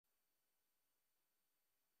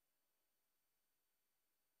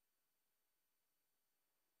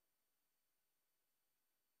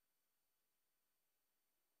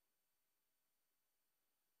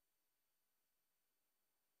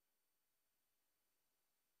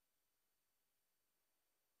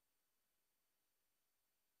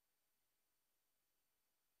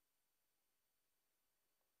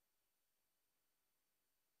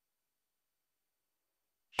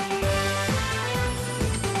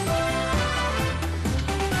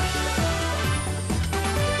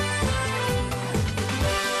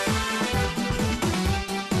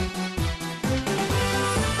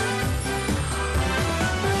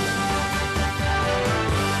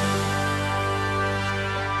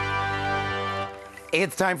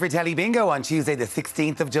It's time for Telly Bingo on Tuesday the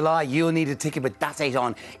 16th of July. You'll need a ticket with that date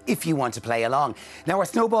on if you want to play along. Now our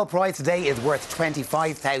snowball prize today is worth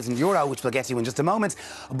 €25,000, which we'll get to in just a moment.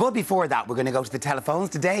 But before that, we're going to go to the telephones.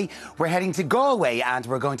 Today we're heading to Galway and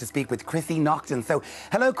we're going to speak with Chrissy Naughton. So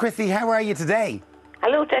hello Chrissy, how are you today?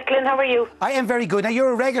 Hello Declan, how are you? I am very good. Now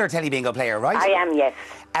you're a regular Telly Bingo player, right? I am, yes.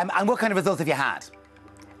 And what kind of results have you had?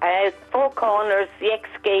 4 corners, the X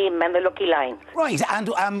game and the lucky line. Right, and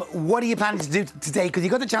what are you planning to do today? Because you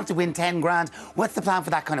got the chance to win 10 grand. What's the plan for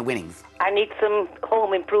that kind of winnings? I need some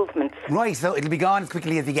home improvements. Right, so it'll be gone as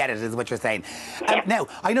quickly as you get it, is what you're saying. Yeah. Now,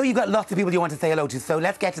 I know you've got lots of people you want to say hello to, so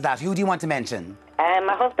let's get to that. Who do you want to mention?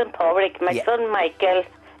 My husband Porrick, my son Michael,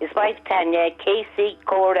 his wife Tanya, Casey,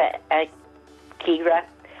 Cora, Kira,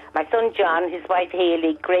 my son John, his wife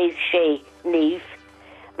Hayley, Grace, Shay, Neve,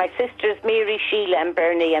 my sisters Mary, Sheila and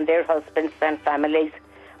Bernie and their husbands and families,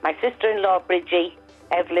 my sister-in-law Bridgie,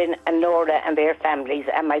 Evelyn and Nora and their families,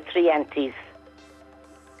 and my 3 aunties.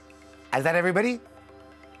 Is that everybody?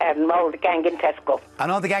 And all the gang in Tesco.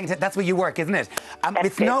 And all the gang, that's where you work, isn't it?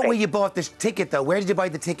 It's not where you bought the ticket, though. Where did you buy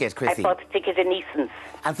the ticket, Chrissy? I bought the ticket in Eason's.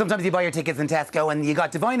 And sometimes you buy your tickets in Tesco, and you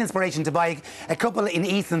got divine inspiration to buy a couple in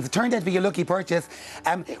Eason's. It turned out to be a lucky purchase.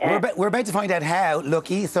 We're about to find out how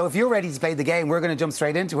lucky, so if you're ready to play the game, we're going to jump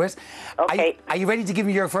straight into it. Okay. Are you ready to give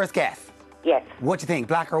me your first guess? Yes. What do you think,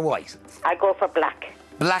 black or white? I go for black.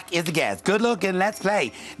 Black is the guess. Good luck and let's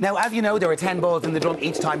play. Now, as you know, there are 10 balls in the drum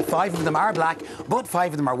each time. 5 of them are black, but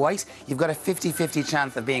 5 of them are white. You've got a 50-50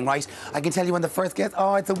 chance of being right. I can tell you on the first guess,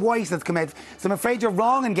 it's a white that's come out. So I'm afraid you're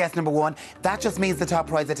wrong in guess number 1. That just means the top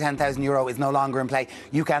prize of €10,000 is no longer in play.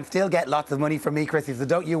 You can still get lots of money from me, Chrissy, so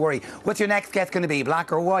don't you worry. What's your next guess going to be,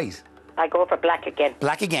 black or white? I go for black again.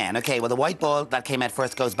 Black again. OK, well, the white ball that came out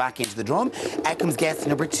first goes back into the drum. Out comes guess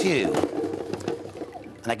number 2.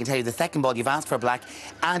 And I can tell you the second ball, you've asked for black,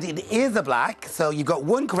 and it is a black, so you've got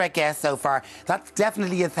 1 correct guess so far. That's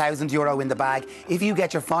definitely €1,000 in the bag. If you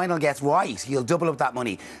get your final guess right, you'll double up that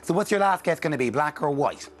money. So what's your last guess going to be, black or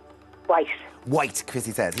white? White. White,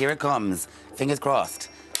 Chrissy says. Here it comes. Fingers crossed.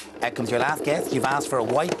 Out comes your last guess. You've asked for a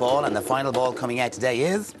white ball, and the final ball coming out today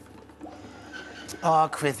is... Oh,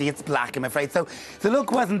 Chrissy, it's black, I'm afraid. So the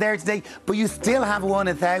luck wasn't there today, but you still have won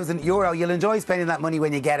 €1,000. You'll enjoy spending that money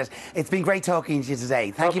when you get it. It's been great talking to you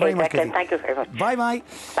today. Thank you very much, Chrissy. Thank you very much. Bye-bye.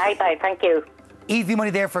 Bye-bye, thank you. Easy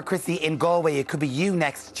money there for Chrissy in Galway. It could be you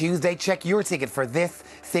next Tuesday. Check your ticket for this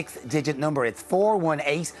 6-digit number. It's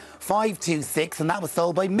 418526, and that was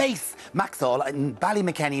sold by Mace Maxall in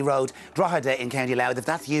Ballymckenny Road, Drogheda in County Louth. If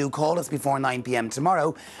that's you, call us before 9 p.m.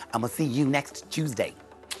 tomorrow, and we'll see you next Tuesday.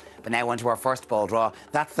 But now on to our first ball draw.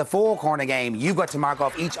 That's the 4-corner game. You've got to mark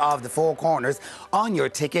off each of the 4 corners on your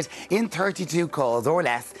ticket in 32 calls or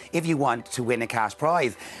less if you want to win a cash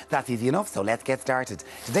prize. That's easy enough, so let's get started.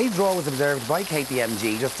 Today's draw was observed by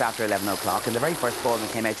KPMG just after 11 o'clock, and the very first ball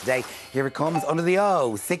that came out today, here it comes under the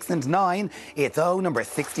O, 6 and 9. It's O number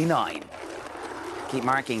 69. Keep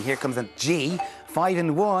marking. Here comes a G, 5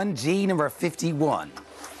 and 1, G number 51.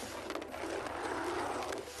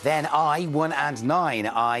 Then I, 1 and 9,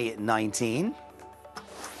 I, 19.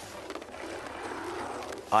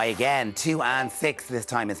 I again, 2 and 6, this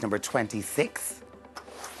time it's number 26.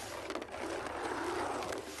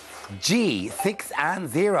 G, 6 and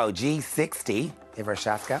 0, G, 60,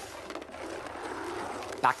 Ivershaska.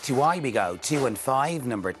 Back to I we go, 2 and 5,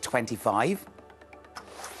 number 25.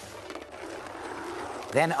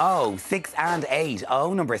 Then O, 6 and 8,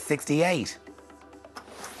 O, number 68.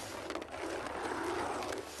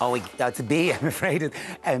 Oh, that's a B, I'm afraid.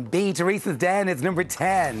 And B, Teresa's Den, it's number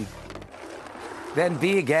 10. Then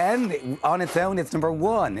B again, on its own, it's number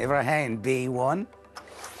 1. Iverhain, B1.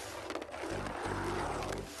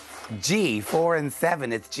 G, 4 and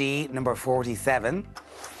 7, it's G, number 47.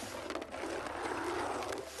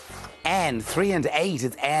 N, 3 and 8,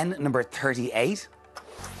 it's N, number 38.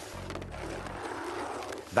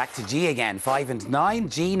 Back to G again, 5 and 9,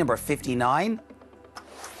 G, number 59.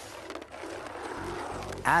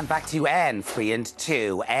 And back to N, 3 and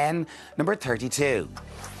 2, N, number 32.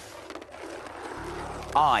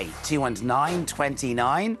 I, 2 and 9,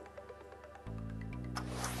 29.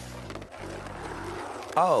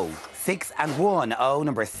 O, 6 and 1, O,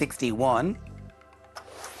 number 61.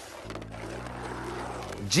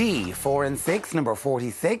 G, 4 and 6, number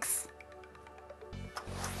 46.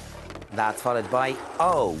 That's followed by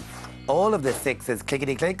O. All of the 6s,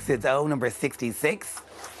 clickety-clicks, it's O, number 66.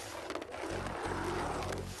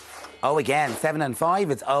 O again, 7 and 5,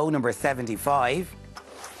 it's O, number 75.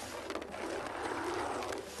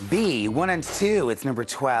 B, 1 and 2, it's number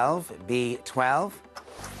 12, B, 12.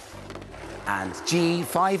 And G,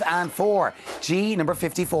 5 and 4. G, number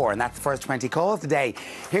 54. And that's the first 20 calls today.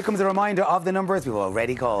 Here comes a reminder of the numbers we've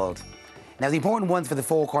already called. Now, the important ones for the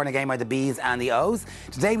four-corner game are the B's and the O's.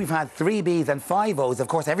 Today, we've had 3 B's and 5 O's. Of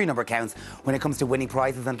course, every number counts when it comes to winning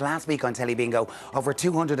prizes. And last week on Telly Bingo, over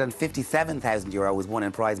 €257,000 was won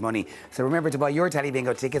in prize money. So remember to buy your Telly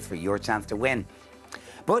Bingo tickets for your chance to win.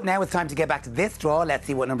 But now it's time to get back to this draw. Let's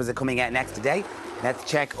see what numbers are coming out next today. Let's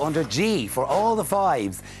check under G for all the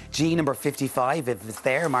 5s. G, number 55. If it's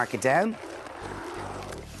there, mark it down.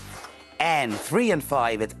 N, 3 and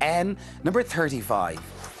 5. It's N, number 35.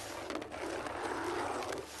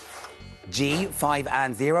 G, 5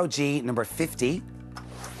 and 0, G, number 50.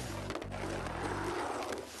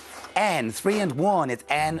 N, 3 and 1, it's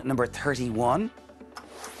N, number 31.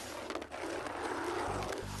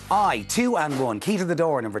 I, 2 and 1, key to the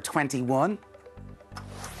door, number 21.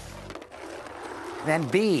 Then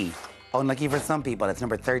B, unlucky for some people, it's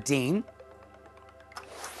number 13.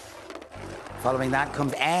 Following that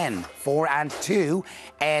comes N, 4 and 2,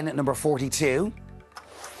 N, number 42.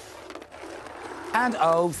 And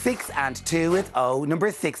O, 6 and 2, it's O,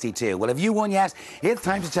 number 62. Well, have you won yet? It's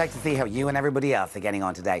time to check to see how you and everybody else are getting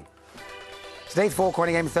on today. Today's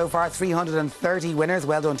four-corner game so far, 330 winners.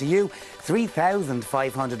 Well done to you.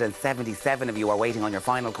 3,577 of you are waiting on your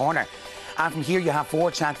final corner. And from here, you have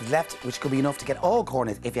 4 chances left, which could be enough to get all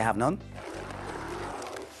corners if you have none.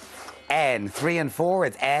 N, 3 and 4,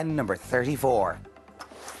 it's N, number 34.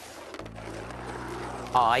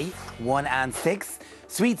 I, 1 and 6.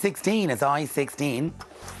 Sweet 16 is I, 16.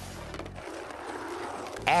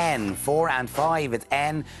 N, 4 and 5, it's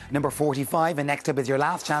N, number 45. And next up is your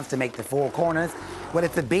last chance to make the 4 corners. Well,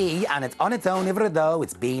 it's a B, and it's on its own, if it though,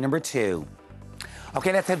 it's B, number 2.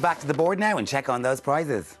 OK, let's head back to the board now and check on those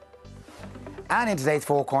prizes. And in today's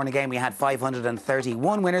four-corner game, we had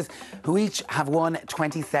 531 winners who each have won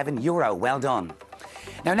 €27. Well done.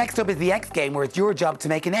 Now, next up is the X game, where it's your job to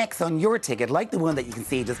make an X on your ticket, like the one that you can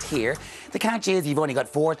see just here. The catch is you've only got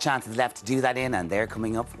 4 chances left to do that in, and they're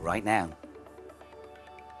coming up right now.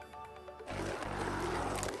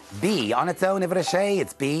 B, on its own, if it a shay,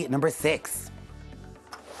 it's B, number 6.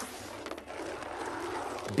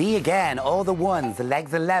 B again, all the ones, the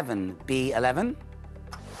legs 11, B, 11.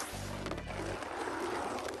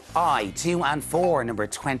 I, 2 and 4, number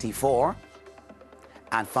 24.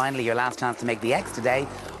 And finally, your last chance to make the X today.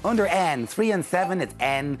 Under N, 3 and 7, it's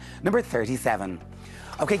N, number 37.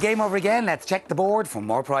 OK, game over again. Let's check the board for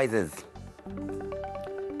more prizes.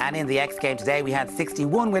 And in the X game today, we had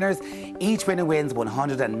 61 winners. Each winner wins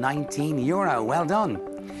 €119. Well done.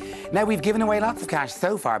 Now, we've given away lots of cash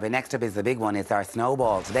so far, but next up is the big one. It's our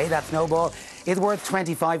snowball. Today, that snowball is worth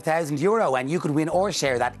 €25,000, and you could win or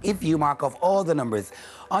share that if you mark off all the numbers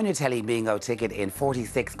on your Telly Bingo ticket in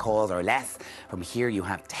 46 calls or less. From here, you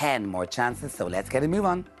have 10 more chances, so let's get a move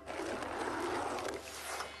on.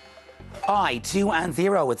 I, 2 and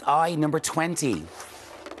 0, it's I, number 20.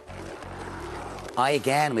 I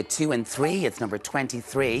again with 2 and 3, it's number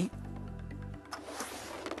 23.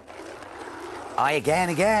 I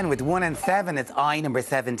again with 1 and 7, it's I, number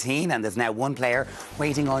 17, and there's now 1 player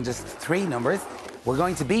waiting on just 3 numbers. We're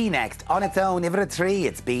going to B next. On its own, if it a 3,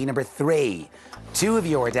 it's B, number 3. 2 of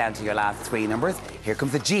you are down to your last 3 numbers. Here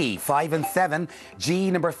comes a G, 5 and 7, G,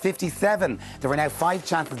 number 57. There are now 5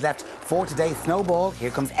 chances left for today's snowball. Here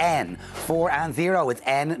comes N, 4 and 0, it's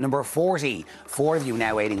N, number 40. 4 of you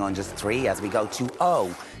now waiting on just 3 as we go to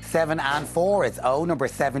O. 7 and 4, it's O, number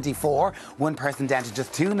 74. 1 person down to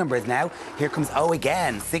just 2 numbers now. Here comes O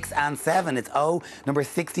again, 6 and 7, it's O, number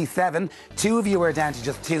 67. 2 of you are down to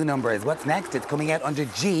just 2 numbers. What's next? It's coming out under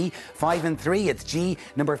G, 5 and 3, it's G,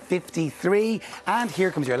 number 53. And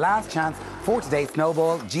here comes your last chance for today's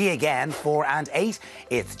snowball. G again, 4 and 8,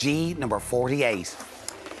 it's G, number 48.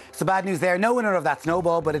 So bad news there, no winner of that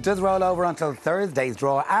snowball, but it does roll over until Thursday's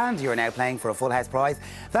draw, and you're now playing for a full house prize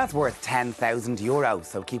that's worth €10,000.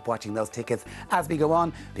 So keep watching those tickets as we go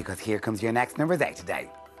on, because here comes your next numbers out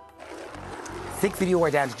today. 6 of you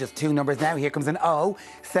are down to just 2 numbers now. Here comes an O,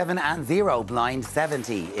 7 and 0, blind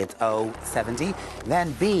 70. It's O, 70.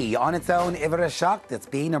 Then B, on its own, if it a shock, that's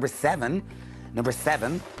B, number 7. Number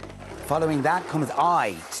 7. Following that comes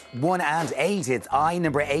I, 1 and 8, it's I,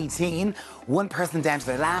 number 18. 1 person down to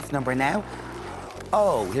their last number now.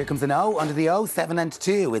 O, here comes an O, under the O, 7 and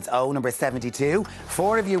 2, it's O, number 72.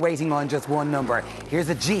 4 of you waiting on just 1 number. Here's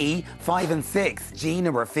a G, 5 and 6, G,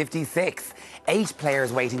 number 56. 8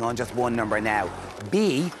 players waiting on just 1 number now.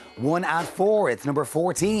 B, 1 and 4, it's number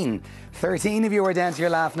 14. 13 of you are down to your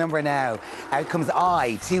last number now. Out comes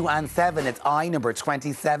I, 2 and 7, it's I, number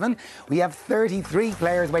 27. We have 33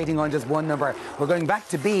 players waiting on just one number. We're going back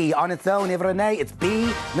to B on its own, Ivrone, it's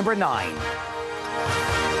B, number 9.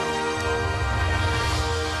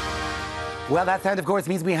 Well, that sound, of course,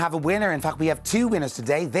 means we have a winner. In fact, we have 2 winners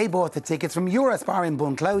today. They bought the tickets from Eurospar in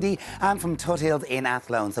Bunclody and from Tuthills in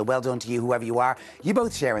Athlone. So well done to you, whoever you are. You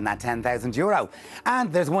both share in that €10,000.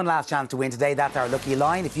 And there's one last chance to win today. That's our lucky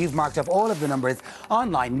line. If you've marked off all of the numbers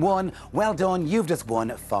on line 1, well done. You've just won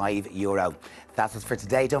 €5. That's us for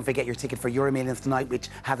today. Don't forget your ticket for Euro Millions tonight, which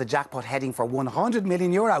has a jackpot heading for €100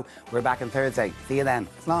 million. We're back on Thursday. See you then.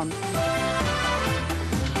 Slán.